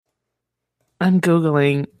I'm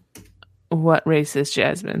Googling what race is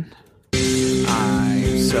Jasmine.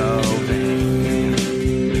 I'm so vain.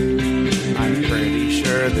 I'm pretty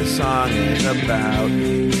sure the song is about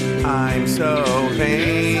I'm so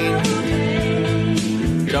vain.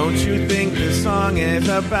 Don't you think this song is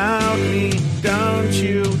about me? Don't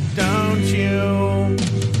you? Don't you?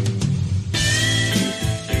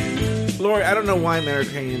 Lori, I don't know why I'm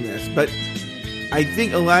entertaining this, but I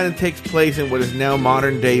think Aladdin takes place in what is now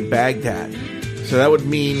modern day Baghdad. So that would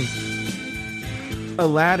mean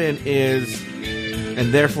Aladdin is,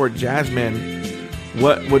 and therefore Jasmine,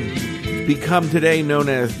 what would become today known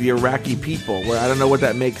as the Iraqi people, where I don't know what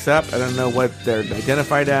that makes up. I don't know what they're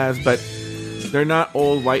identified as, but they're not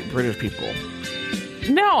old white British people.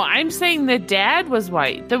 No, I'm saying the dad was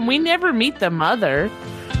white. Then we never meet the mother.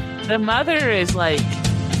 The mother is like,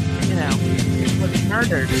 was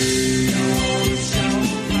murdered.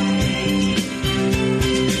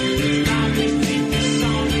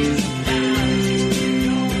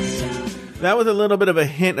 That was a little bit of a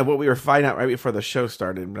hint of what we were finding out right before the show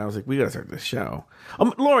started. But I was like, we gotta start this show.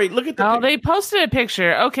 Lori, look at the. Oh, they posted a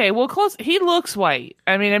picture. Okay, well, close. He looks white.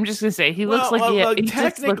 I mean, I'm just gonna say he looks like he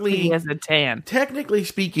just looks like he has a tan. Technically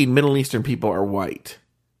speaking, Middle Eastern people are white.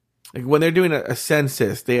 Like when they're doing a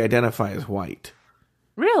census, they identify as white.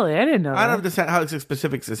 Really, I didn't know. I don't know how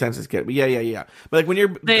specific the census get, but yeah. But like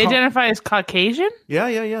when they identify as Caucasian.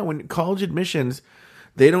 Yeah. When college admissions,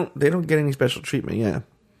 they don't get any special treatment. Yeah.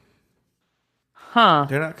 Huh.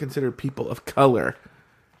 They're not considered people of color.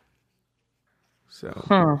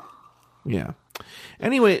 So, yeah.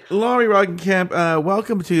 Anyway, Laurie Roggenkamp,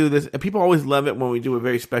 welcome to this. People always love it when we do a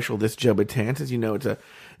very special This Joe Betance. As you know,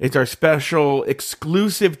 it's our special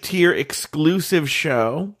exclusive tier, exclusive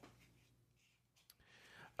show.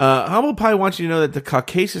 Humble Pie wants you to know that the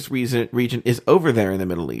Caucasus region is over there in the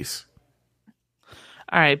Middle East.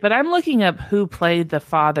 All right, but I'm looking up who played the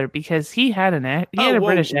father because he had a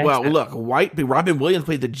British accent. Well, look, Robin Williams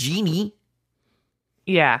played the genie.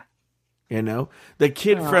 Yeah. The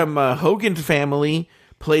kid from Hogan family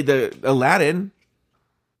played the Aladdin.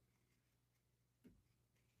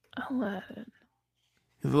 Aladdin.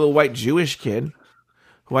 The little white Jewish kid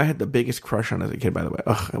who I had the biggest crush on as a kid, by the way.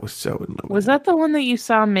 Oh, I was so in love with. Was that the one that you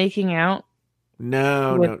saw making out?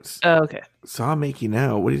 No. Oh, okay. Saw making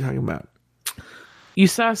out? What are you talking about? You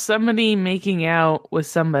saw somebody making out with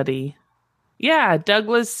somebody. Yeah,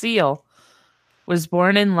 Douglas Seal was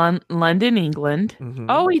born in London, England. Mm-hmm.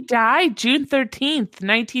 Oh, he died June 13th,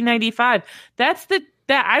 1995. That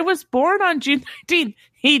I was born on June 13th.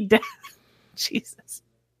 He died. Jesus.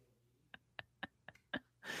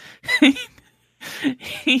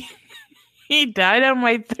 he died on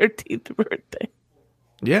my 13th birthday.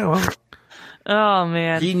 Yeah, well. Oh,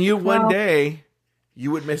 man. He knew one day you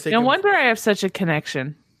would mistake him. No wonder I have such a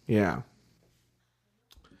connection. Yeah.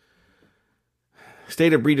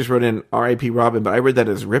 State of Bree just wrote in R.I.P. Robin, but I read that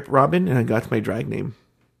as Rip Robin, and I got my drag name.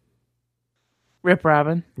 Rip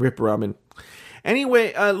Robin. Rip Robin.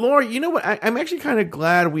 Anyway, Laura, you know what? I'm actually kind of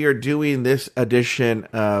glad we are doing this edition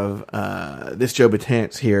of This Joe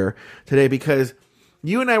Betance here today, because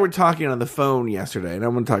you and I were talking on the phone yesterday, and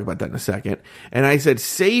I'm going to talk about that in a second, and I said,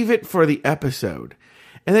 save it for the episode.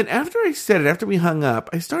 And then after I said it, after we hung up,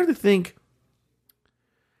 I started to think,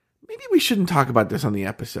 maybe we shouldn't talk about this on the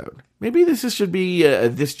episode. Maybe this should be a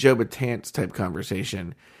This Joe Betance type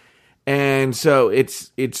conversation. And so I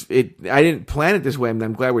didn't plan it this way, and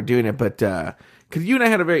I'm glad we're doing it, but because you and I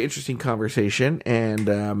had a very interesting conversation, and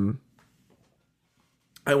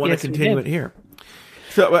I want to continue it here.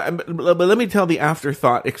 So, but let me tell the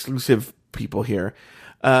afterthought exclusive people here.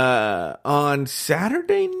 On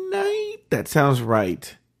Saturday night, that sounds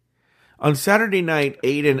right. On Saturday night,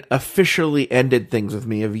 Aiden officially ended things with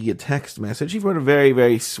me via text message. He wrote a very,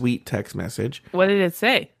 very sweet text message. What did it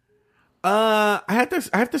say? I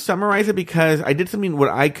have to summarize it because I did something what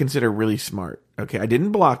I consider really smart. Okay, I did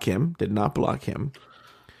not block him,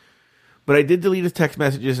 but I did delete his text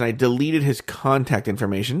messages and I deleted his contact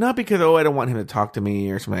information. Not because, I don't want him to talk to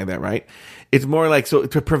me or something like that, right? It's more like so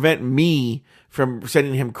to prevent me from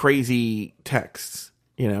sending him crazy texts,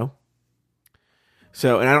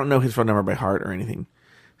 So, and I don't know his phone number by heart or anything.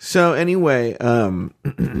 So anyway,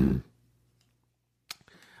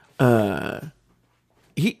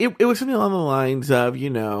 it was something along the lines of,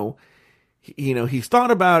 he's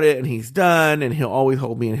thought about it and he's done, and he'll always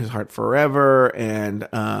hold me in his heart forever. And,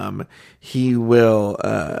 he will,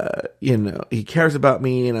 he cares about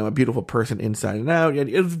me, and I'm a beautiful person inside and out.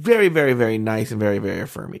 It was very, very, very nice and very, very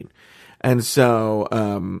affirming. And so,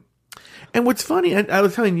 and what's funny, I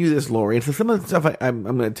was telling you this, Lori, and so some of the stuff I'm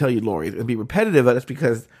going to tell you, Lori, it'll be repetitive, but it's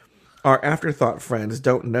because our afterthought friends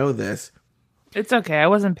don't know this. It's okay. I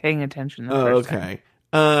wasn't paying attention the first time.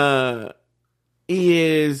 Okay.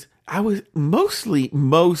 I was mostly, I'm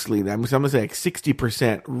going to say like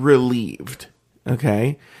 60% relieved.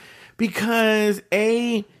 Okay. Because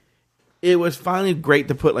it was finally great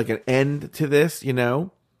to put like an end to this, you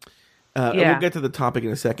know? And we'll get to the topic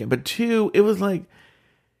in a second. But two, it was like,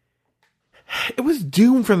 it was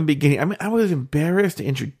doomed from the beginning. I mean, I was embarrassed to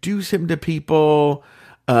introduce him to people.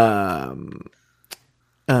 And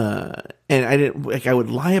I didn't, like, I would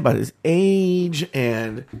lie about his age,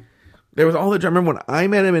 and there was all the drama. I remember when I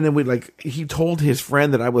met him, and then he told his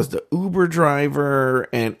friend that I was the Uber driver,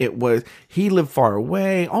 and he lived far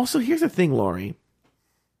away. Also, here's the thing, Lori.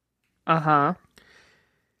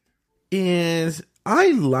 Is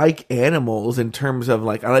I like animals in terms of,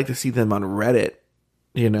 like, I like to see them on Reddit,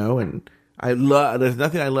 you know, and there's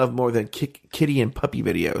nothing I love more than kitty and puppy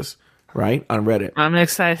videos, right? On Reddit. I'm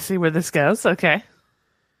excited to see where this goes. Okay.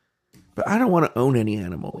 But I don't want to own any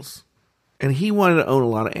animals. And he wanted to own a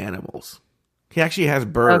lot of animals. He actually has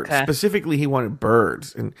birds. Okay. Specifically, he wanted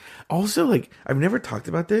birds. And also, like, I've never talked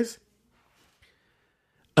about this.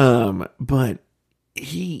 But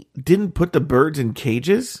he didn't put the birds in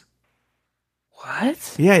cages.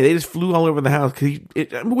 What? Yeah, they just flew all over the house.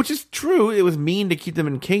 Which is true. It was mean to keep them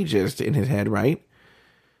in cages in his head, right?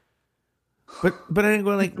 But I didn't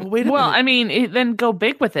go like, well, wait a minute. Well, I mean, then go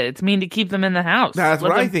big with it. It's mean to keep them in the house. That's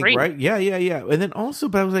what I think, free. Right? Yeah. And then also,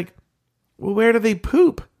 but I was like, well, where do they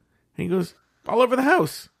poop? And he goes, all over the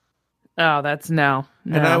house. Oh, that's no.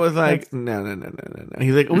 And I was like, no.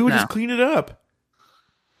 He's like, we would just clean it up.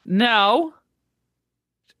 No.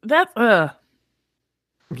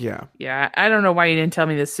 Yeah. Yeah, I don't know why you didn't tell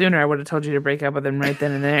me this sooner. I would have told you to break up with him right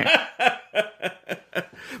then and there.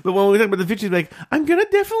 But when we talk about the future, like, I'm going to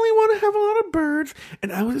definitely want to have a lot of birds.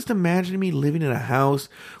 And I was just imagining me living in a house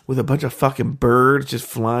with a bunch of fucking birds just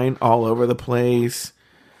flying all over the place.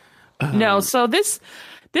 No, so this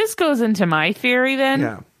goes into my theory then.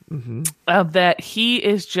 Yeah. Mm-hmm. Of that he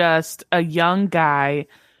is just a young guy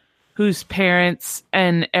whose parents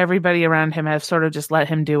and everybody around him have sort of just let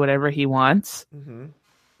him do whatever he wants. Mm-hmm.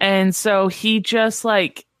 And so he just,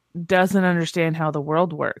 like, doesn't understand how the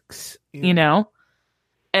world works, you know?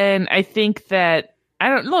 And I think that,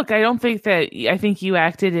 I think you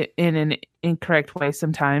acted in an incorrect way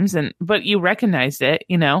sometimes, but you recognized it,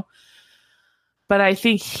 you know? But I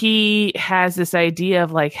think he has this idea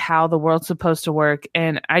of, like, how the world's supposed to work.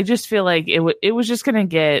 And I just feel like it was just going to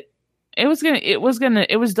get, it was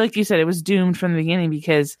like you said, it was doomed from the beginning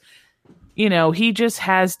because, you know, he just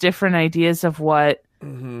has different ideas of what,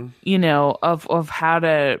 mm-hmm. you know, of how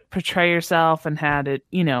to portray yourself and how to,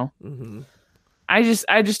 you know, mm-hmm. I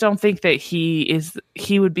just don't think that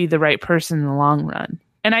he would be the right person in the long run.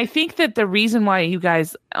 And I think that the reason why you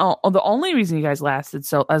guys, the only reason you guys lasted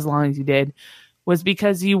so as long as you did was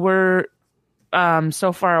because you were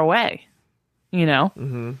so far away, you know?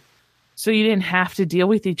 Mm-hmm. So you didn't have to deal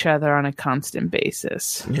with each other on a constant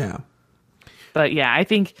basis. Yeah. But yeah, I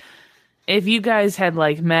think if you guys had,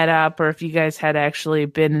 like, met up or if you guys had actually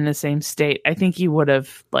been in the same state, I think you would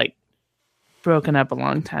have, like, broken up a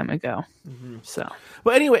long time ago. Mm-hmm. So,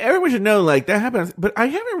 well, anyway, everyone should know, like, that happens, but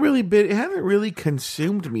it hasn't really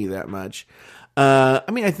consumed me that much. I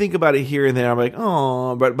mean, I think about it here and there. I'm like,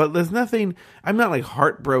 oh, but there's nothing. I'm not, like,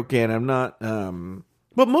 heartbroken. I'm not.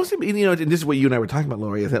 But mostly, you know, and this is what you and I were talking about,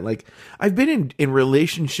 Lori, is that, like, I've been in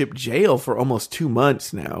relationship jail for almost 2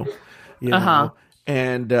 months now. You know? Uh-huh.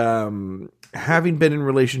 And having been in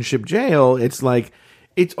relationship jail, it's like,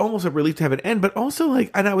 it's almost a relief to have it end. But also,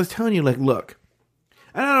 like, and I was telling you, like, look,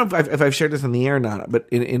 I don't know if I've shared this on the air or not, but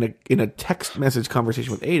in a text message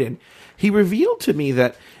conversation with Aiden, he revealed to me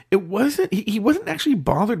that he wasn't actually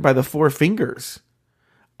bothered by the 4 fingers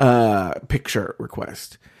picture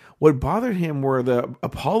request. What bothered him were the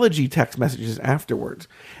apology text messages afterwards.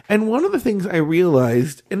 And one of the things I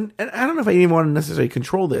realized, and I don't know if I even want to necessarily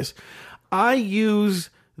control this, I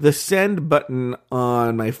use the send button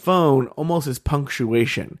on my phone almost as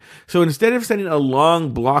punctuation. So instead of sending a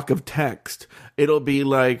long block of text, it'll be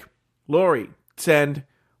like, Lori, send.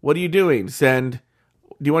 What are you doing? Send.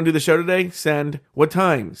 Do you want to do the show today? Send. What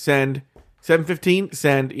time? Send. 7:15?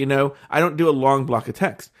 Send. You know, I don't do a long block of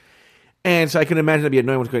text. And so I can imagine it'd be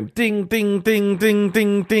annoying when it's going ding, ding, ding, ding,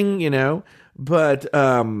 ding, ding, you know. But,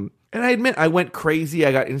 and I admit, I went crazy.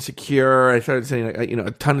 I got insecure. I started sending, you know,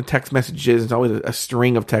 a ton of text messages. It's always a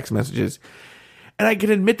string of text messages. And I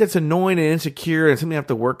can admit that's annoying and insecure and something I have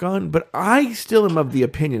to work on. But I still am of the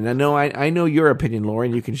opinion. I know your opinion,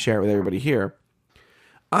 Lauren. You can share it with everybody here.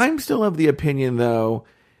 I'm still of the opinion, though,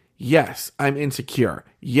 Yes, I'm insecure.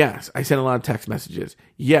 Yes, I sent a lot of text messages.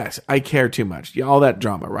 Yes, I care too much. Yeah, all that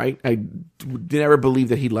drama, right? I never believed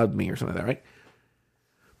that he loved me or something like that, right?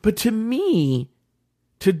 But to me,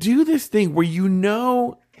 to do this thing where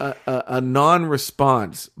a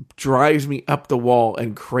non-response drives me up the wall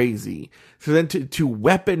and crazy, so then to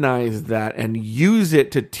weaponize that and use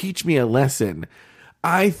it to teach me a lesson,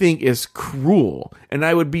 I think is cruel. And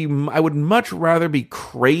I would much rather be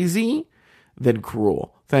crazy than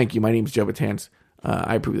cruel. Thank you. My name's Joe Betance.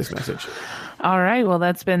 I approve this message. All right. Well,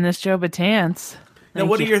 that's been this Joe Betance. Now,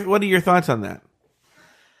 what are your thoughts on that?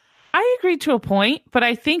 I agree to a point, but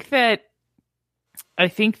I think that I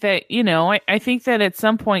think that at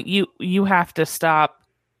some point you have to stop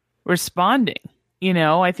responding.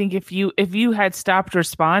 I think if you had stopped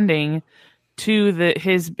responding to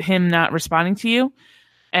him not responding to you,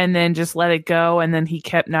 and then just let it go, and then he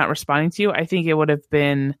kept not responding to you, I think that would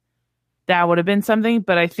have been something.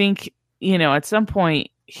 But I think, at some point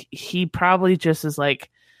he probably just is like,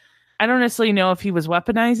 I don't necessarily know if he was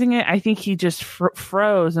weaponizing it. I think he just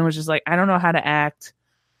froze and was just like, I don't know how to act.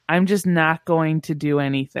 I'm just not going to do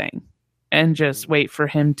anything, and just wait for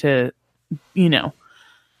him to,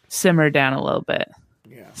 simmer down a little bit.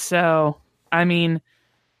 Yeah. So,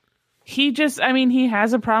 he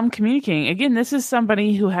has a problem communicating. Again, this is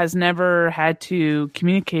somebody who has never had to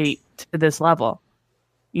communicate to this level,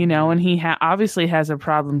 and he obviously has a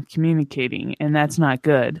problem communicating, and that's not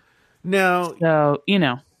good. Now, so,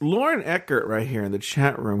 Lauren Eckert right here in the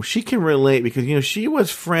chat room, she can relate because, she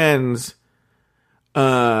was friends.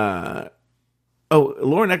 Lauren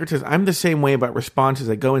Eckert says, I'm the same way about responses.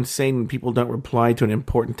 I go insane when people don't reply to an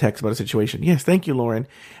important text about a situation. Yes, thank you, Lauren.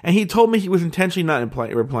 And he told me he was intentionally not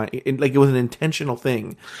replying. Like, it was an intentional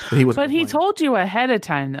thing. But he told you ahead of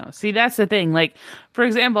time, though. See, that's the thing. Like, for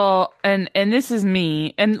example, and this is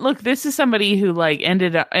me. And look, this is somebody who, like,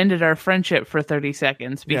 ended our friendship for 30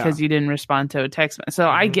 seconds because you didn't respond to a text message. So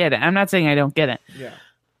I get it. I'm not saying I don't get it. Yeah.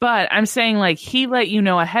 But I'm saying, like, he let you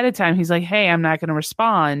know ahead of time. He's like, hey, I'm not going to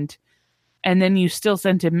respond. And then you still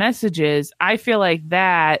sent him messages. I feel like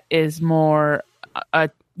that is more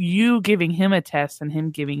you giving him a test and him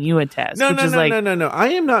giving you a test. No. I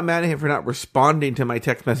am not mad at him for not responding to my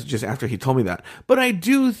text messages after he told me that. But I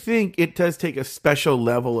do think it does take a special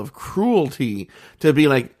level of cruelty to be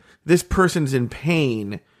like, this person's in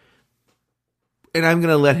pain, and I'm going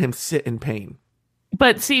to let him sit in pain.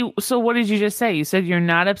 But see, so what did you just say? You said you're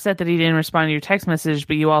not upset that he didn't respond to your text message,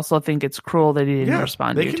 but you also think it's cruel that he didn't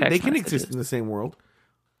respond to your text message. They can exist in the same world.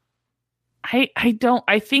 I don't.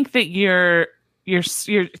 I think that you're.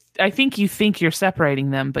 I think you think you're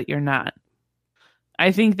separating them, but you're not.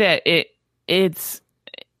 I think that it's.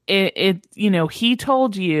 He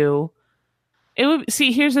told you. It would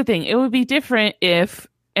see. Here's the thing. It would be different if,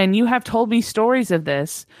 and you have told me stories of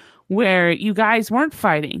this, where you guys weren't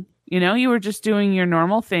fighting. You were just doing your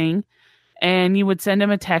normal thing, and you would send him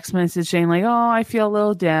a text message saying like, oh, I feel a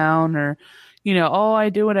little down, or, oh, I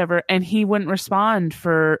do whatever. And he wouldn't respond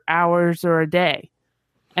for hours or a day.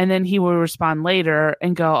 And then he would respond later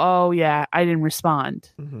and go, oh yeah, I didn't respond.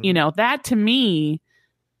 Mm-hmm. That to me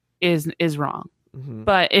is wrong. Mm-hmm.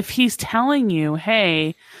 But if he's telling you,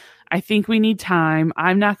 hey, I think we need time,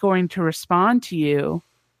 I'm not going to respond to you,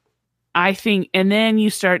 I think, and then you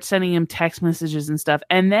start sending him text messages and stuff,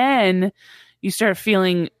 and then you start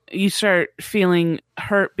feeling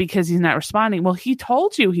hurt because he's not responding. Well, he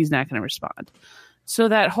told you he's not going to respond. So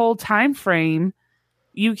that whole time frame,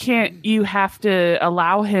 you have to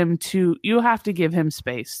allow him to, you have to give him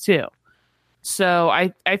space too. So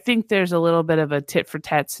I think there's a little bit of a tit for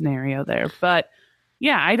tat scenario there, but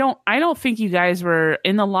yeah, I don't think you guys were,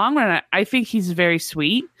 in the long run, I think he's very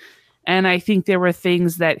sweet. And I think there were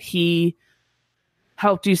things that he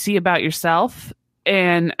helped you see about yourself.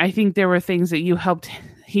 And I think there were things that you helped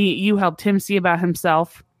him see about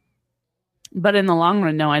himself. But in the long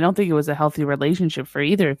run, no, I don't think it was a healthy relationship for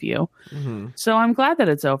either of you. Mm-hmm. So I'm glad that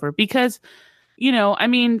it's over because, to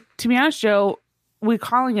be honest, Joe, we're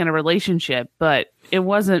calling it a relationship, but it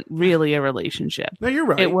wasn't really a relationship. No, you're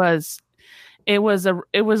right. It was a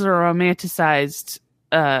romanticized,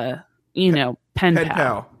 pen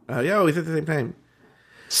pal. Yeah, always at the same time.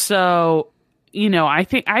 So, I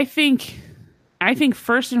think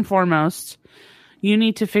first and foremost, you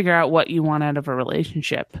need to figure out what you want out of a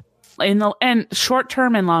relationship, and short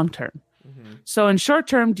term and long term. Mm-hmm. So, in short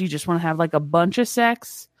term, do you just want to have like a bunch of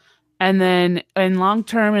sex? And then in long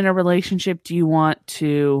term in a relationship, do you want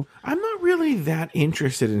to? I'm not really that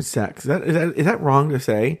interested in sex. Is that wrong to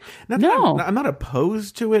say? No. I'm not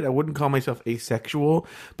opposed to it. I wouldn't call myself asexual,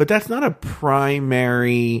 but that's not a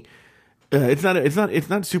primary It's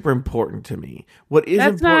not super important to me. What is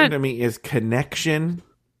important to me is connection.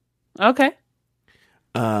 Okay.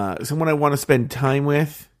 Someone I want to spend time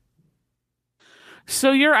with.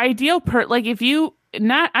 So your ideal like if you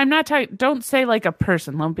I'm not talking. Don't say like a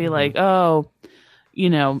person. Don't be like, oh,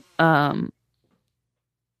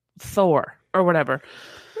 Thor or whatever.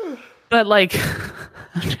 But like,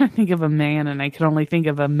 I'm trying to think of a man, and I can only think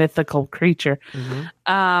of a mythical creature.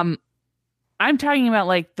 I'm talking about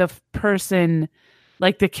like the person,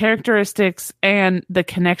 like the characteristics and the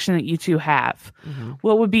connection that you two have.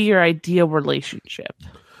 What would be your ideal relationship?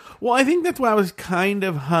 Well, I think that's why I was kind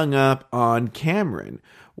of hung up on Cameron.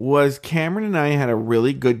 Was Cameron and I had a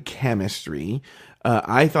really good chemistry.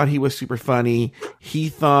 I thought he was super funny. He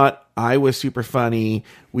thought I was super funny.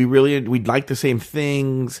 We liked the same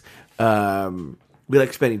things. We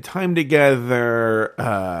like spending time together.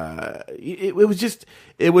 It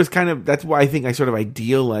was kind of, that's why I think I sort of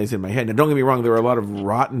idealized in my head. Now, don't get me wrong, there were a lot of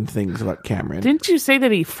rotten things about Cameron. Didn't you say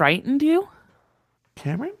that he frightened you?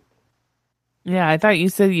 Cameron? Yeah, I thought you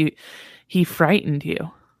said he frightened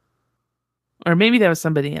you. Or maybe that was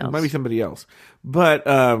somebody else. It might be somebody else. But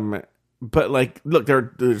like, look,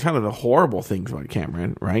 there's kind of the horrible things about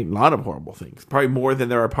Cameron, right? A lot of horrible things. Probably more than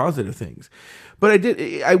there are positive things. But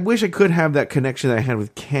I wish I could have that connection that I had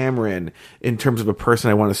with Cameron in terms of a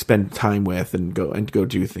person I want to spend time with and go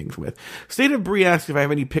do things with. State of Bree asked if I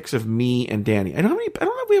have any pics of me and Danny. I don't know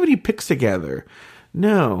if we have any pics together.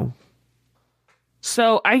 No.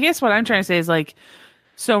 So I guess what I'm trying to say is like,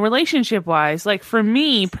 so relationship wise, like for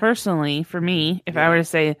me personally, if I were to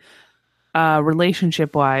say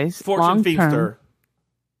relationship wise, Fortune Feimster.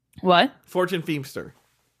 What? Fortune Feimster.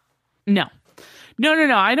 No.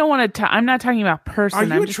 I don't want to. I'm not talking about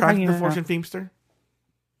person. Are you attracted to Fortune Feimster?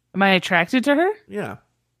 Am I attracted to her? Yeah.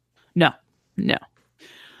 No. If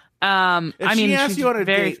she asked you on a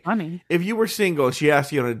date, funny. If you were single and she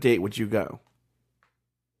asked you on a date, would you go?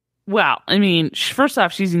 Well, I mean, first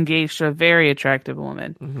off, she's engaged to a very attractive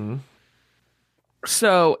woman.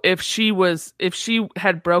 So if she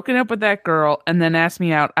had broken up with that girl and then asked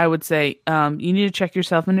me out, I would say, you need to check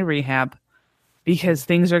yourself into rehab because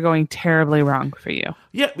things are going terribly wrong for you.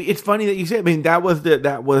 Yeah, it's funny that you say. I mean, that was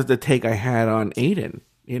the take I had on Aiden.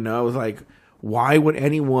 I was like, why would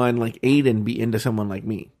anyone like Aiden be into someone like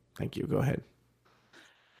me? Thank you. Go ahead.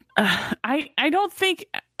 I don't think.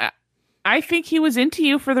 I think he was into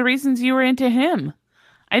you for the reasons you were into him.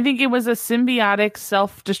 I think it was a symbiotic,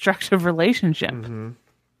 self-destructive relationship.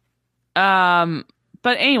 But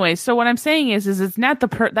anyway, so what I'm saying is it's not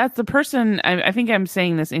that's the person. I think I'm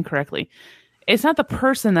saying this incorrectly. It's not the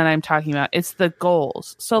person that I'm talking about. It's the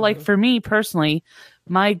goals. So like for me personally,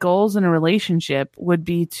 my goals in a relationship would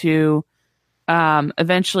be to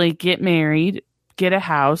eventually get married, get a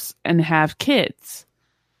house, and have kids.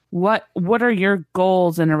 What are your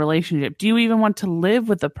goals in a relationship? Do you even want to live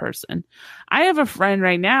with a person? I have a friend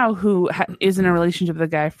right now who is in a relationship with a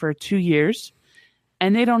guy for 2 years,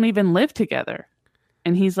 and they don't even live together.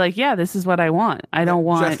 And he's like, "Yeah, this is what I want. I don't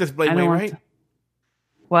want Justice Blaine Wainwright."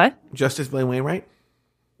 What? Justice Blaine Wainwright?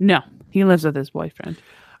 No, he lives with his boyfriend.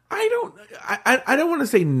 I don't want to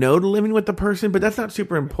say no to living with the person, but that's not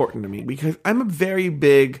super important to me because I'm a very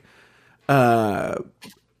big.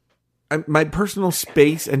 My personal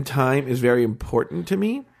space and time is very important to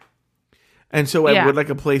me. And so I would like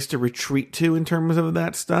a place to retreat to in terms of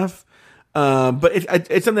that stuff. But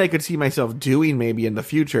it's something I could see myself doing maybe in the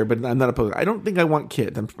future, but I'm not opposed. I don't think I want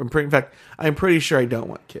kids. In fact, I'm pretty sure I don't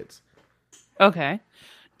want kids. Okay.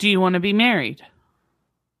 Do you want to be married?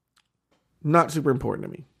 Not super important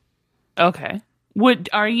to me. Okay.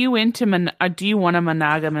 Are you into do you want a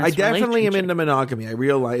monogamous relationship? I definitely am into monogamy.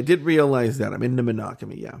 I did realize that. I'm into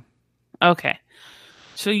monogamy, yeah. Okay.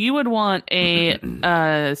 So you would want a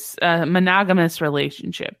monogamous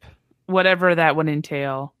relationship, whatever that would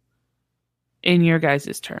entail in your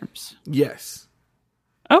guys' terms. Yes.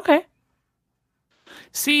 Okay.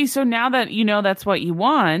 See, so now that you know that's what you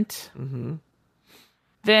want,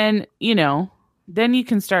 then, then you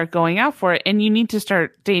can start going out for it, and you need to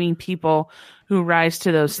start dating people who rise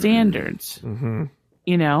to those standards, And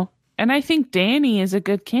I think Danny is a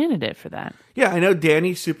good candidate for that. Yeah, I know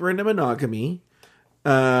Danny's super into monogamy.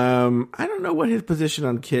 I don't know what his position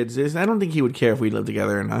on kids is. I don't think he would care if we lived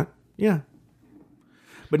together or not. Yeah.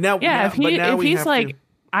 But now, if he's like,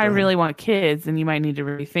 I really want kids, then you might need to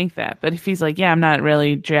rethink that. But if he's like, yeah, I'm not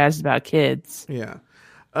really jazzed about kids. Yeah.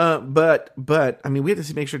 But I mean, we have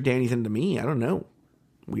to make sure Danny's into me. I don't know.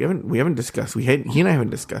 We haven't discussed. He and I haven't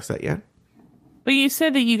discussed that yet. But you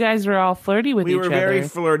said that you guys were all flirty with each other. We were very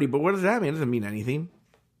flirty, but what does that mean? It doesn't mean anything.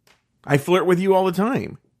 I flirt with you all the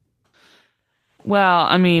time. Well,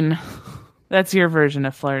 I mean, That's your version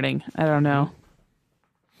of flirting. I don't know.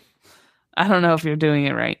 I don't know if you're doing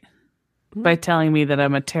it right by telling me that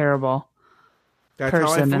I'm a terrible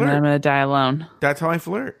person and I'm going to die alone. That's how I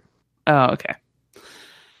flirt. Oh, okay.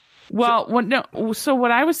 Well, no. So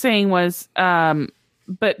what I was saying was,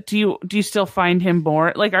 but do you still find him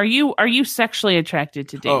bored? Like, are you sexually attracted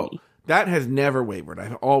to Danny? Oh, that has never wavered.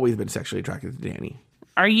 I've always been sexually attracted to Danny.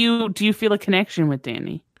 Do you feel a connection with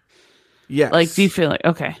Danny? Yes. Like, do you feel like,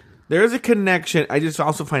 okay. There is a connection. I just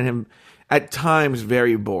also find him at times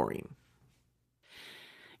very boring.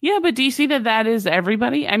 Yeah, but do you see that is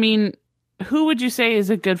everybody? I mean, who would you say is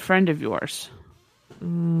a good friend of yours?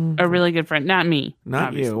 A really good friend. Not me. Not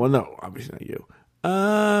obviously. You. Well, no, obviously not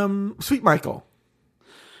you. Sweet Michael.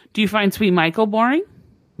 Do you find Sweet Michael boring?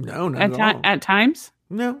 No, not at all. At times?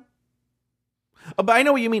 No. Oh, but I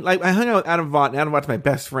know what you mean. Like, I hung out with Adam Vaught, and Adam Vaught's my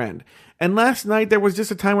best friend. And last night, there was just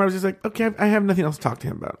a time where I was just like, okay, I have nothing else to talk to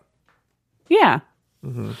him about. Yeah.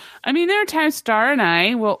 Mm-hmm. I mean, there are times Star and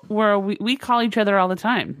I where we call each other all the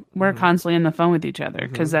time. We're constantly on the phone with each other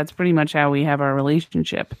because that's pretty much how we have our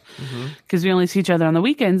relationship. Because we only see each other on the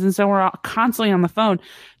weekends, and so we're all constantly on the phone.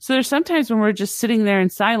 So there's sometimes when we're just sitting there in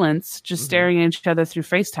silence, just staring at each other through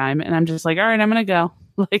FaceTime, and I'm just like, all right, I'm gonna go.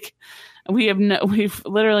 Like we've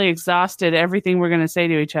literally exhausted everything we're gonna say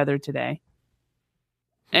to each other today.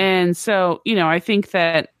 And so, I think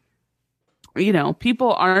that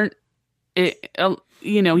people aren't.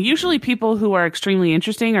 Usually people who are extremely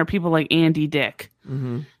interesting are people like Andy Dick.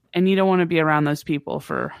 And you don't want to be around those people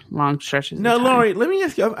for long stretches of time. No, Lori, let me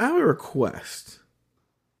ask you, I have a request.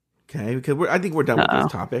 Okay, because I think we're done with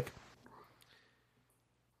this topic.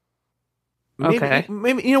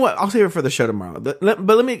 Maybe, you know what? I'll save it for the show tomorrow. But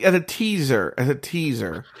let me, as a teaser,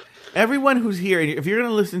 everyone who's here, if you're going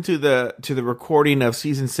to listen to the recording of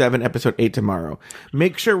season 7, episode 8 tomorrow,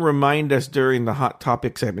 make sure remind us during the hot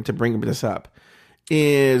topic segment to bring this up.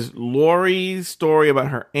 Is Lori's story about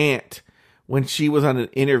her aunt when she was on a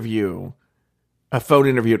phone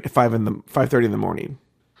interview at 5:30 in the morning.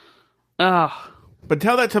 Oh. But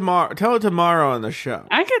tell that tomorrow. Tell it tomorrow on the show.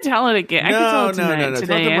 I could tell it again. I could tell it tonight, no.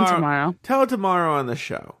 Today and tomorrow. Tell it tomorrow on the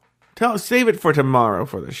show. Save it for tomorrow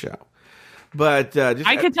for the show. But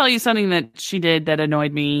I could tell you something that she did that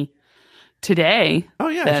annoyed me today. Oh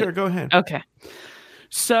yeah, sure. Go ahead. Okay.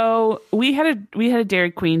 So we had a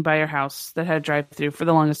Dairy Queen by our house that had a drive-through for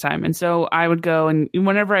the longest time, and so I would go, and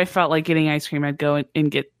whenever I felt like getting ice cream, I'd go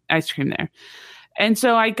and get ice cream there. And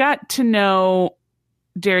so I got to know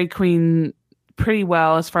Dairy Queen pretty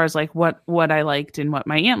well as far as like what I liked and what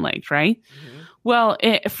my aunt liked, right? Well,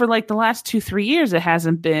 for like the last 2-3 years, it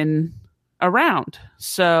hasn't been around.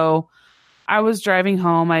 So I was driving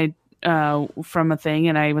home from a thing,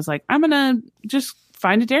 and I was like, I'm gonna just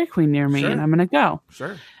find a Dairy Queen near me, and I'm gonna go.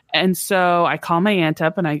 Sure. And so I call my aunt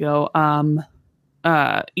up, and I go,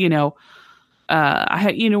 I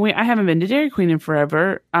haven't been to Dairy Queen in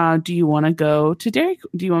forever. Do you want to go to Dairy?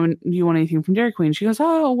 Do you want anything from Dairy Queen? She goes,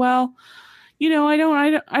 oh well, I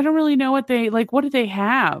don't really know what they like. What do they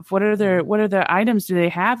have? What are the items do they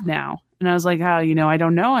have now? And I was like, oh, I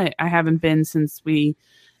don't know. I haven't been since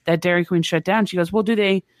that Dairy Queen shut down. She goes, well, do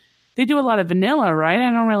they do a lot of vanilla, right? I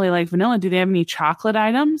don't really like vanilla. Do they have any chocolate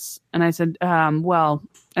items? And I said, well,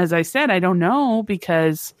 as I said, I don't know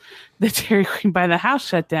because the Dairy Queen by the house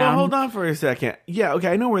shut down. Well, hold on for a second. Yeah, okay,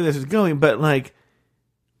 I know where this is going, but like,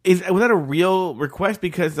 was that a real request?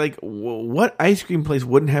 Because like, what ice cream place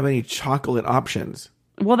wouldn't have any chocolate options?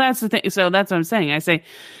 Well, that's the thing. So that's what I'm saying. I say,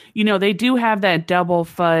 they do have that double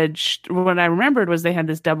fudge. What I remembered was they had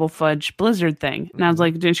this double fudge blizzard thing. And I was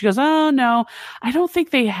like, she goes, oh, no, I don't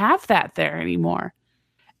think they have that there anymore.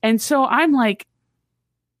 And so I'm like,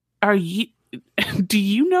 do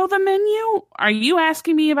you know the menu? Are you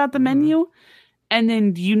asking me about the menu? And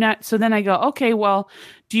then so then I go, okay, well,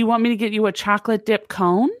 do you want me to get you a chocolate dip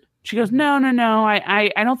cone? She goes, no.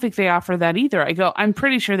 I don't think they offer that either. I go, I'm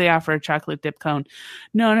pretty sure they offer a chocolate dip cone.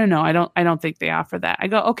 No. I don't think they offer that. I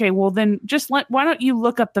go, okay, well then why don't you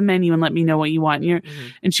look up the menu and let me know what you want?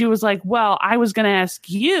 And she was like, well, I was going to ask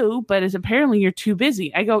you, but apparently you're too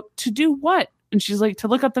busy. I go, to do what? And she's like, to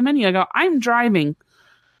look up the menu. I go, I'm driving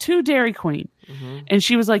to Dairy Queen. And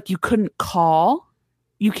she was like, you can't call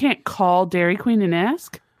Dairy Queen and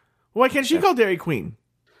ask? Why can't she call Dairy Queen?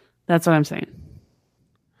 That's what I'm saying.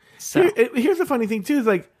 So here's the funny thing too, is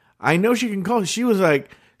like, I know she can call. She was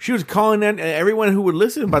calling in everyone who would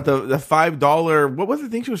listen about the $5. What was the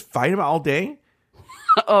thing she was fighting about all day?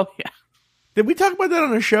 Oh yeah. Did we talk about that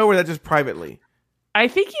on a show or that just privately? I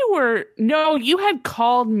think you had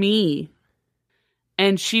called me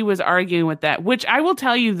and she was arguing with that, which I will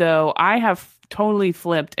tell you though, I have totally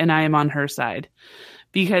flipped and I am on her side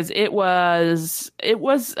because it was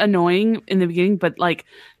annoying in the beginning, but like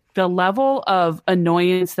the level of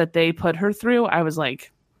annoyance that they put her through, I was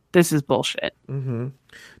like, this is bullshit.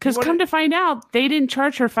 Because come to find out, they didn't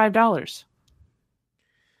charge her $5.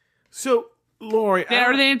 So, Lori, they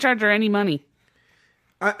didn't charge her any money.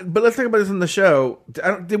 But let's talk about this on the show.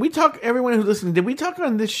 Did we talk, everyone who's listening, did we talk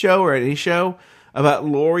on this show or any show about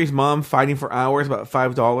Lori's mom fighting for hours about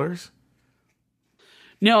 $5?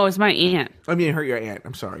 No, it was my aunt. I mean, your aunt.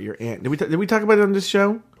 I'm sorry, your aunt. Did we talk about it on this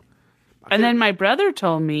show? And then my brother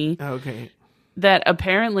told me that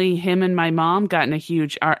apparently him and my mom got in a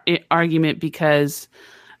huge argument because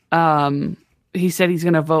he said he's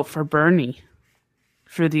going to vote for Bernie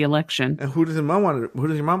for the election. And who does your mom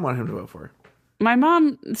want him to vote for? My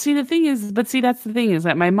mom, that's the thing is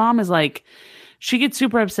that my mom is like, she gets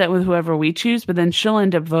super upset with whoever we choose, but then she'll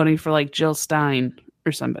end up voting for like Jill Stein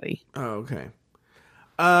or somebody. Oh, okay.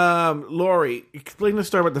 Lori, explain the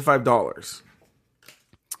story about the $5.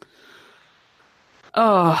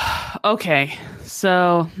 Oh, okay.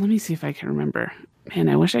 So let me see if I can remember. Man,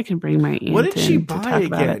 I wish I could bring my aunt. What did she buy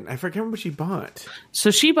again? I forget what she bought. So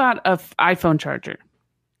she bought an iPhone charger.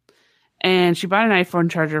 And she bought an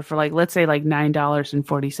iPhone charger for like, let's say like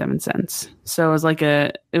 $9.47. So it was like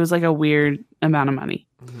a weird amount of money.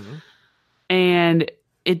 And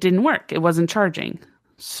it didn't work. It wasn't charging.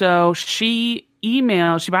 So she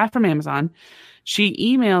bought it from Amazon. She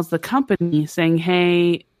emails the company saying,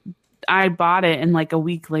 hey, I bought it and like a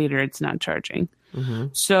week later it's not charging.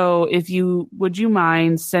 So would you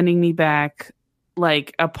mind sending me back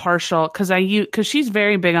like a partial, because she's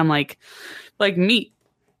very big on like me,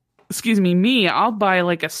 I'll buy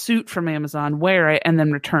like a suit from Amazon, wear it, and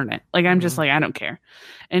then return it. Like, I'm just like, I don't care.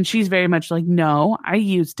 And she's very much like, no, I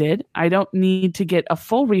used it. I don't need to get a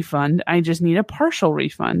full refund. I just need a partial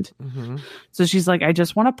refund. So she's like, I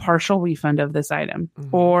just want a partial refund of this item,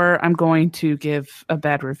 or I'm going to give a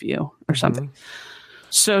bad review or something.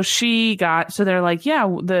 So they're like, yeah,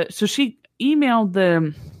 so she emailed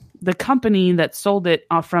the company that sold it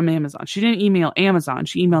off from Amazon. She didn't email Amazon.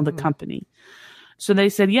 She emailed the company. So they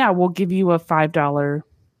said, yeah, we'll give you a $5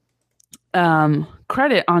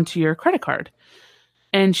 credit onto your credit card.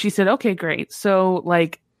 And she said, okay, great. So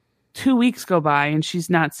like 2 weeks go by and she's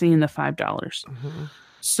not seeing the $5.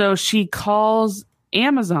 So she calls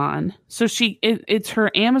Amazon. So it's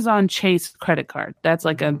her Amazon Chase credit card. That's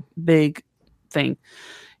like a big thing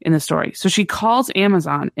in the story. So she calls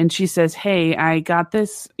Amazon and she says, hey, I got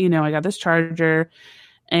this charger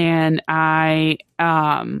and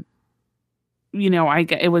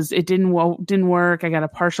it didn't work. I got a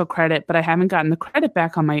partial credit, but I haven't gotten the credit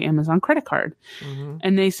back on my Amazon credit card.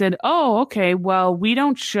 And they said, oh, okay, well, we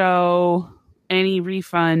don't show any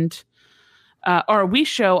refund, or we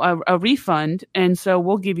show a refund. And so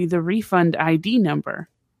we'll give you the refund ID number.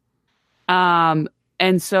 And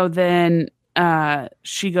so then,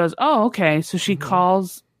 she goes, oh, okay. So she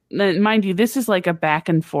calls, mind you, this is like a back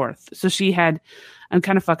and forth. So I'm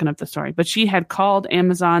kind of fucking up the story, but she had called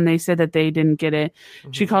Amazon. They said that they didn't get it.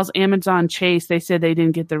 She calls Amazon Chase. They said they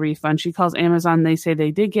didn't get the refund. She calls Amazon. They say they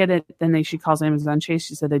did get it. Then she calls Amazon Chase.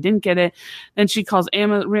 She said they didn't get it. Then she calls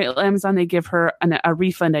Amazon. They give her a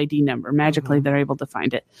refund ID number. Magically, they're able to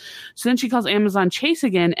find it. So then she calls Amazon Chase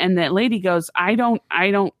again. And that lady goes, I don't,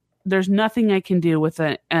 there's nothing I can do with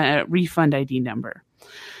a refund ID number.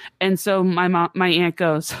 And so my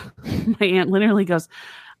aunt literally goes,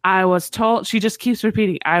 I was told, she just keeps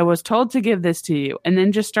repeating, I was told to give this to you, and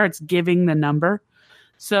then just starts giving the number.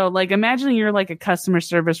 So like, imagine you're like a customer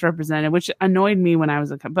service representative, which annoyed me when I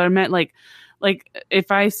was but I meant like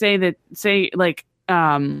if I say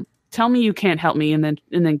tell me you can't help me, and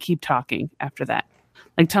then keep talking after that.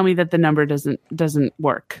 Like, tell me that the number doesn't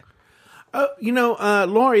work.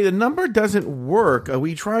 Lori, the number doesn't work.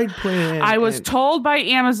 We tried putting it. I was told by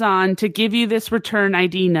Amazon to give you this return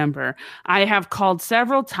ID number. I have called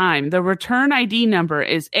several times. The return ID number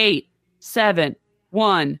is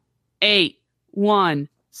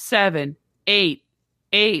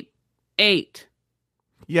 871817888.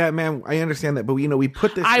 Yeah, man, I understand that, but we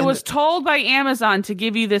put this. I was told by Amazon to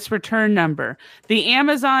give you this return number. The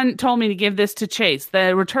Amazon told me to give this to Chase.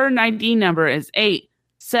 The return ID number is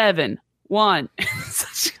 871.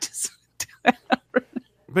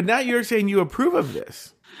 But now you're saying you approve of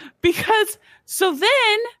this. Because so this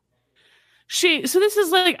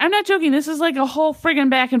is like, I'm not joking, this is like a whole friggin'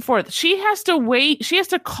 back and forth. She has to wait. She has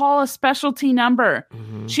to call a specialty number.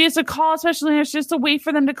 She has to call a specialty number. She has to wait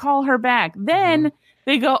for them to call her back. Then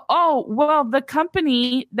they go, oh, well, the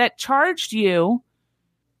company that charged you,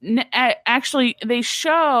 actually, they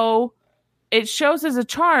show it shows as a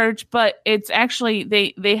charge, but it's actually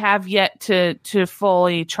they have yet to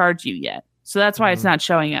fully charge you yet. So that's why it's not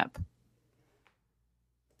showing up.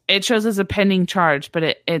 It shows as a pending charge,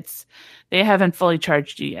 but it's they haven't fully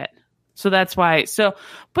charged you yet. So that's why. So,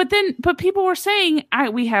 but people were saying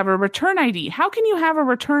we have a return ID. How can you have a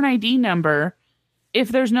return ID number if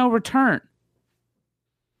there's no return?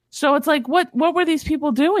 So it's like, what were these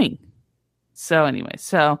people doing? So anyway,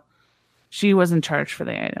 so she wasn't charged for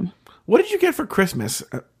the item. What did you get for Christmas?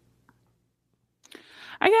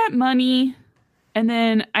 I got money, and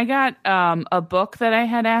then I got a book that I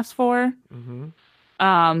had asked for.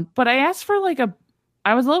 But I asked for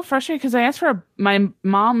I was a little frustrated because I asked for my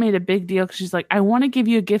mom made a big deal because she's like, I want to give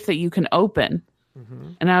you a gift that you can open.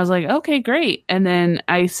 And I was like, okay, great. And then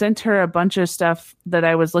I sent her a bunch of stuff that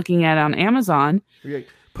I was looking at on Amazon.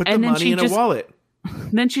 Put the money in a wallet.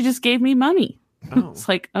 Then she just gave me money. Oh. It's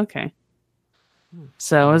like, okay.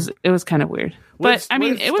 So it was kind of weird. But I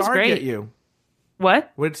mean, it was great. Get you?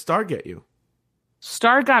 What? What did Star get you?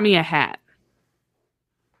 Star got me a hat.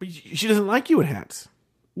 But she doesn't like you in hats.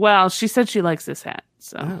 Well, she said she likes this hat.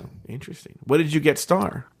 So. Oh, interesting. What did you get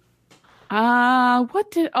Star? I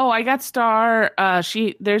got Star.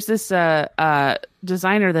 There's this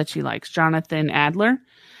designer that she likes, Jonathan Adler.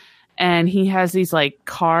 And he has these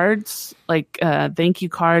cards, thank you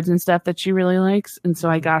cards and stuff that she really likes. And so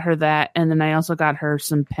I got her that. And then I also got her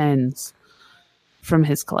some pens from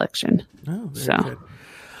his collection. Oh, very good.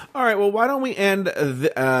 All right. Well, why don't we end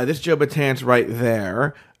this Joe Betance right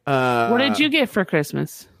there? What did you get for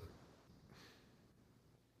Christmas?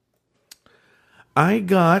 I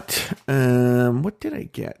got, what did I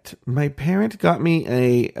get? My parents got me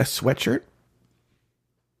a sweatshirt.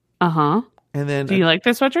 Uh-huh. And then do you like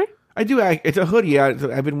this sweatshirt? I do. It's a hoodie.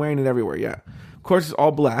 I've been wearing it everywhere. Yeah. Of course, it's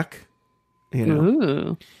all black.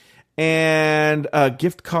 Ooh. And a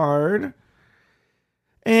gift card.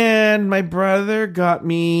 And my brother got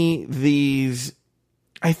me these.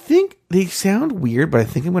 I think they sound weird, but I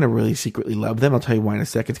think I'm going to really secretly love them. I'll tell you why in a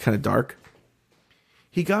second. It's kind of dark.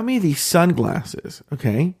 He got me these sunglasses.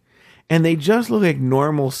 Okay. And they just look like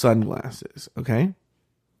normal sunglasses. Okay.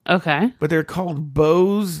 Okay. But they're called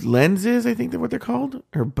Bose lenses, I think they're what they're called.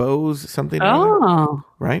 Or Bose something. Oh.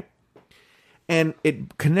 Right? And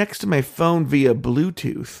it connects to my phone via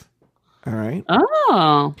Bluetooth. All right?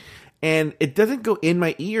 Oh. And it doesn't go in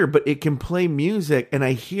my ear, but it can play music and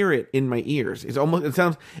I hear it in my ears.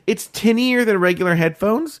 It's tinnier than regular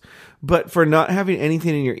headphones, but for not having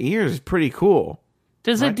anything in your ears, it's pretty cool.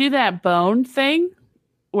 Does it do that bone thing?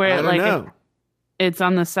 Where I don't know. It's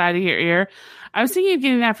on the side of your ear? I was thinking of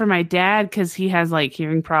getting that for my dad because he has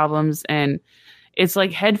hearing problems, and it's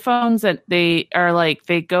headphones that they are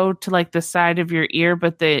they go to the side of your ear,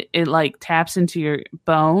 but it taps into your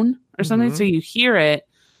bone or something, so you hear it,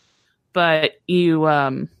 but you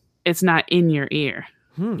it's not in your ear.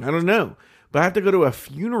 I don't know, but I have to go to a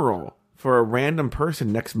funeral for a random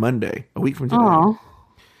person next Monday, a week from today.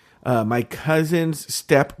 My cousin's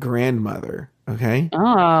step grandmother. Okay.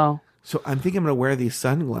 Oh. So I'm thinking I'm going to wear these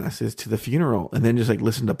sunglasses to the funeral and then just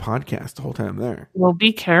listen to podcasts the whole time I'm there. Well,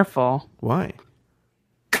 be careful. Why?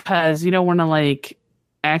 Because you don't want to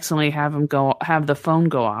accidentally have the phone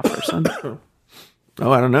go off or something.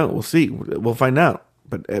 Oh, I don't know. We'll see. We'll find out.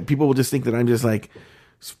 But people will just think that I'm just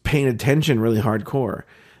paying attention really hardcore.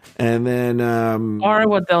 And then, or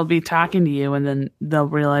what, they'll be talking to you and then they'll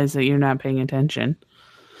realize that you're not paying attention.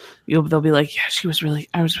 They'll be like, yeah,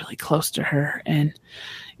 I was really close to her. And,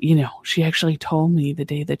 she actually told me the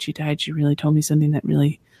day that she died, she really told me something that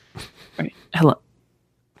really, right. Hello.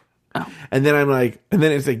 Oh. And then and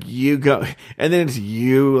then it's you go, and then it's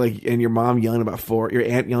you, and your mom yelling about your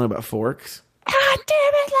aunt yelling about forks. God damn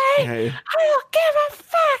it, Larry. Hey. I don't give a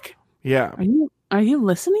fuck. Yeah. Are you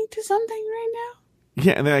listening to something right now?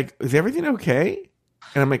 Yeah. And they're like, is everything okay?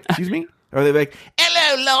 And I'm like, excuse me? Or they're like,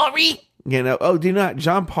 hello, Laurie. Oh, do not.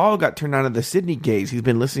 John Paul got turned on to the Sydney gaze. He's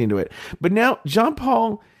been listening to it. But now John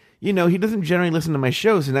Paul, he doesn't generally listen to my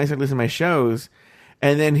shows. And I start listening to my shows.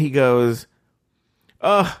 And then he goes,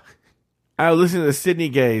 oh, I was listening to the Sydney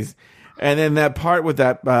gaze. And then that part with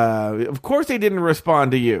that, of course they didn't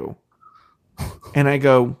respond to you. And I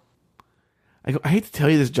go, I hate to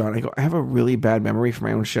tell you this, John. I have a really bad memory for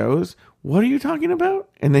my own shows. What are you talking about?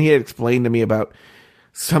 And then he had explained to me about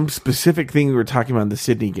some specific thing we were talking about in the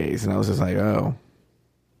Sydney gaze. And I was just like, oh.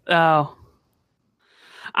 Oh.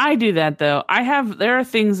 I do that though. There are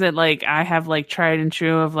things that I have tried and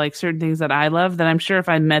true of certain things that I love that I'm sure if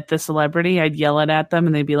I met the celebrity, I'd yell it at them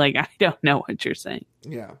and they'd be like, I don't know what you're saying.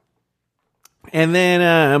 Yeah. And then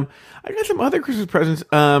I got some other Christmas presents.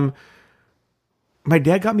 My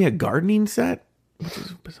dad got me a gardening set, which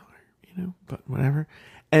is bizarre. but whatever.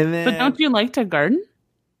 And then, but don't you like to garden?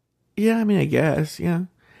 Yeah, I mean, I guess, yeah.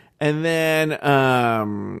 And then,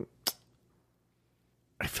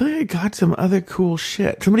 I feel like I got some other cool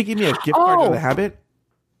shit. Somebody gave me a gift card to the Habit.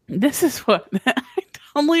 This is what I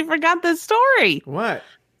totally forgot this story. What?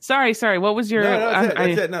 Sorry. What was your? No,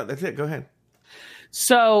 that's it. No, that's it. Go ahead.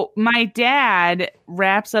 So my dad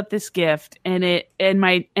wraps up this gift, and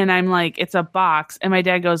I'm like, it's a box, and my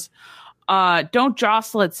dad goes, "Don't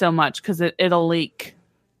jostle it so much because it'll leak."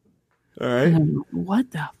 All right.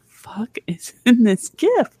 What the fuck is in this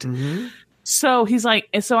gift? Mm-hmm. So he's like,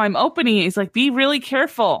 so I'm opening it. He's like, be really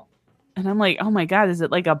careful. And I'm like, oh my God, is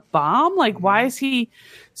it like a bomb? Like, why is he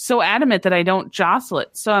so adamant that I don't jostle it?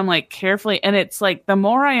 So I'm like, carefully. And it's like, the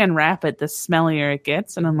more I unwrap it, the smellier it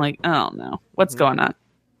gets. And I'm like, oh no, what's going on?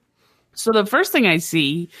 So the first thing I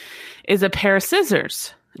see is a pair of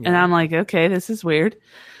scissors. Yeah. And I'm like, okay, this is weird.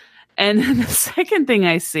 And then the second thing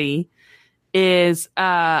I see is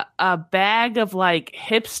a bag of like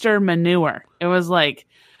hipster manure. It was like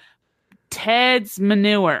Ted's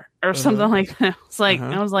manure or something like that. It's like,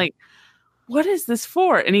 I was like, what is this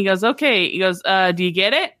for? And he goes, okay. He goes, do you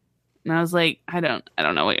get it? And I was like, I don't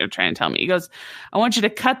know what you're trying to tell me. He goes, I want you to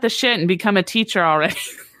cut the shit and become a teacher already.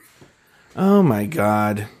 Oh my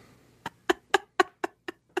God.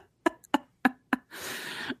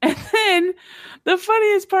 And then the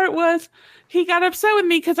funniest part was he got upset with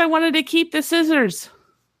me because I wanted to keep the scissors.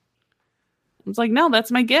 I was like, no,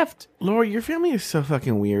 that's my gift. Laura, your family is so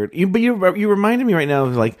fucking weird. You reminded me right now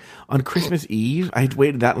of like on Christmas Eve, I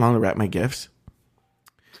waited that long to wrap my gifts.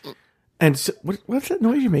 And so, what's that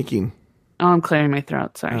noise you're making? Oh, I'm clearing my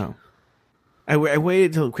throat. Sorry. Oh. I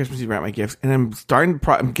waited till Christmas Eve to wrap my gifts, and I'm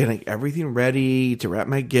I'm getting everything ready to wrap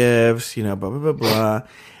my gifts, blah, blah, blah, blah.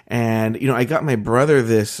 And, I got my brother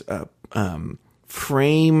this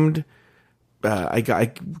framed...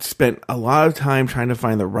 I spent a lot of time trying to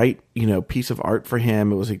find the right, piece of art for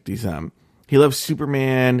him. It was like these, he loves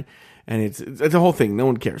Superman, and it's a whole thing. No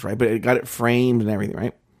one cares, right? But I got it framed and everything,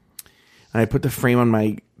 right? And I put the frame on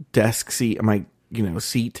my desk seat, my,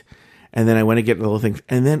 seat, and then I went to get the little things.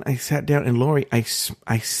 And then I sat down, and Lori, I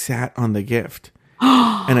sat on the gift,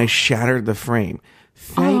 and I shattered the frame.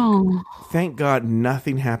 Thank God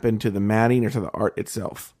nothing happened to the matting or to the art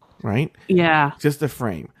itself, right? Yeah. Just the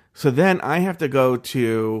frame. So then I have to go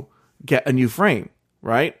to get a new frame,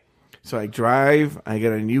 right? So I drive, I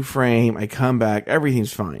get a new frame, I come back,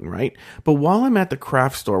 everything's fine, right? But while I'm at the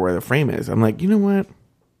craft store where the frame is, I'm like, you know what?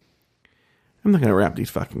 I'm not going to wrap these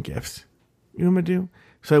fucking gifts. You know what I'm going to do?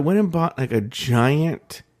 So I went and bought like a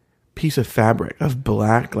giant piece of fabric, of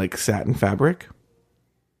black, like satin fabric.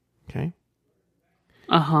 Okay?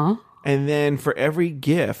 Uh-huh. And then for every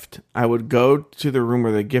gift, I would go to the room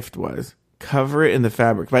where the gift was, cover it in the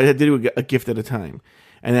fabric. But I had to do a gift at a time.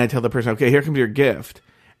 And then I'd tell the person, okay, here comes your gift.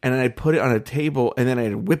 And then I'd put it on a table, and then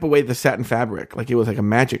I'd whip away the satin fabric like it was like a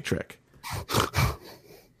magic trick.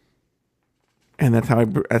 And that's how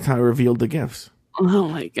I revealed the gifts. Oh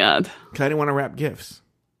my God. Because I didn't want to wrap gifts.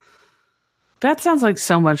 That sounds like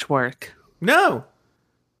so much work. No.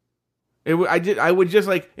 It was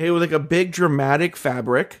like a big dramatic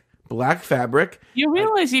fabric. Black fabric. You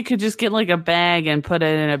realize you could just get like a bag and put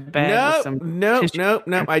it in a bag. No.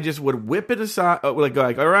 I just would whip it aside. Go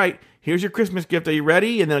like, all right, here's your Christmas gift. Are you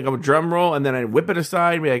ready? And then I go drum roll, and then I whip it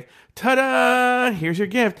aside and be like, ta-da! Here's your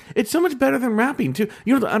gift. It's so much better than wrapping too.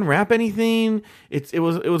 You don't have to unwrap anything. It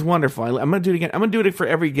was wonderful. I'm gonna do it again. I'm gonna do it for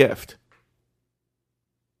every gift.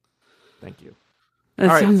 Thank you.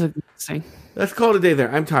 That sounds exhausting. Let's call it a day there.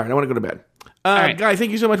 I'm tired. I want to go to bed. Right. Guys,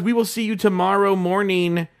 thank you so much. We will see you tomorrow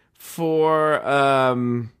morning for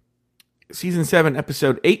season 7,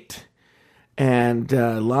 episode 8, and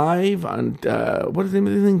live on what is the name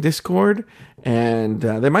of the thing? Discord, and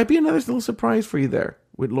there might be another little surprise for you there.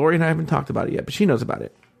 With Lori and I haven't talked about it yet, but she knows about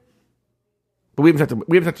it. But we haven't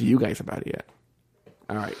talked to you guys about it yet.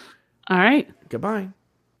 All right. All right. Goodbye.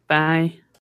 Bye.